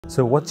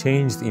So what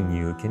changed in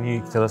you? Can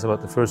you tell us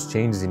about the first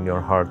changes in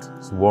your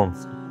heart's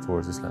warmth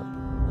towards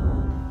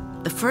Islam?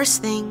 The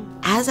first thing,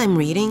 as I'm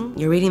reading,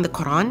 you're reading the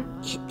Quran,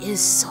 it is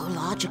so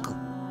logical.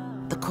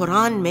 The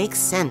Quran makes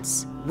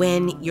sense.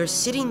 When you're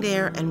sitting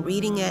there and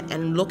reading it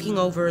and looking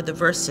over the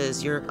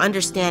verses, you're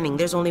understanding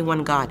there's only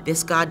one God.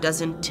 This God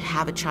doesn't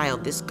have a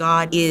child. This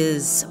God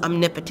is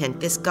omnipotent.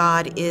 This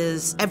God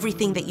is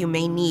everything that you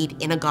may need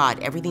in a God,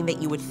 everything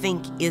that you would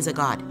think is a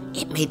God.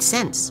 It made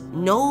sense.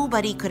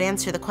 Nobody could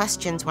answer the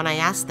questions when I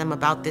asked them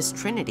about this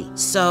Trinity.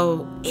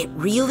 So it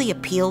really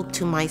appealed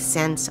to my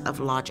sense of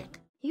logic.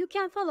 You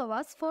can follow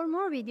us for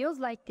more videos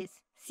like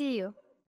this. See you.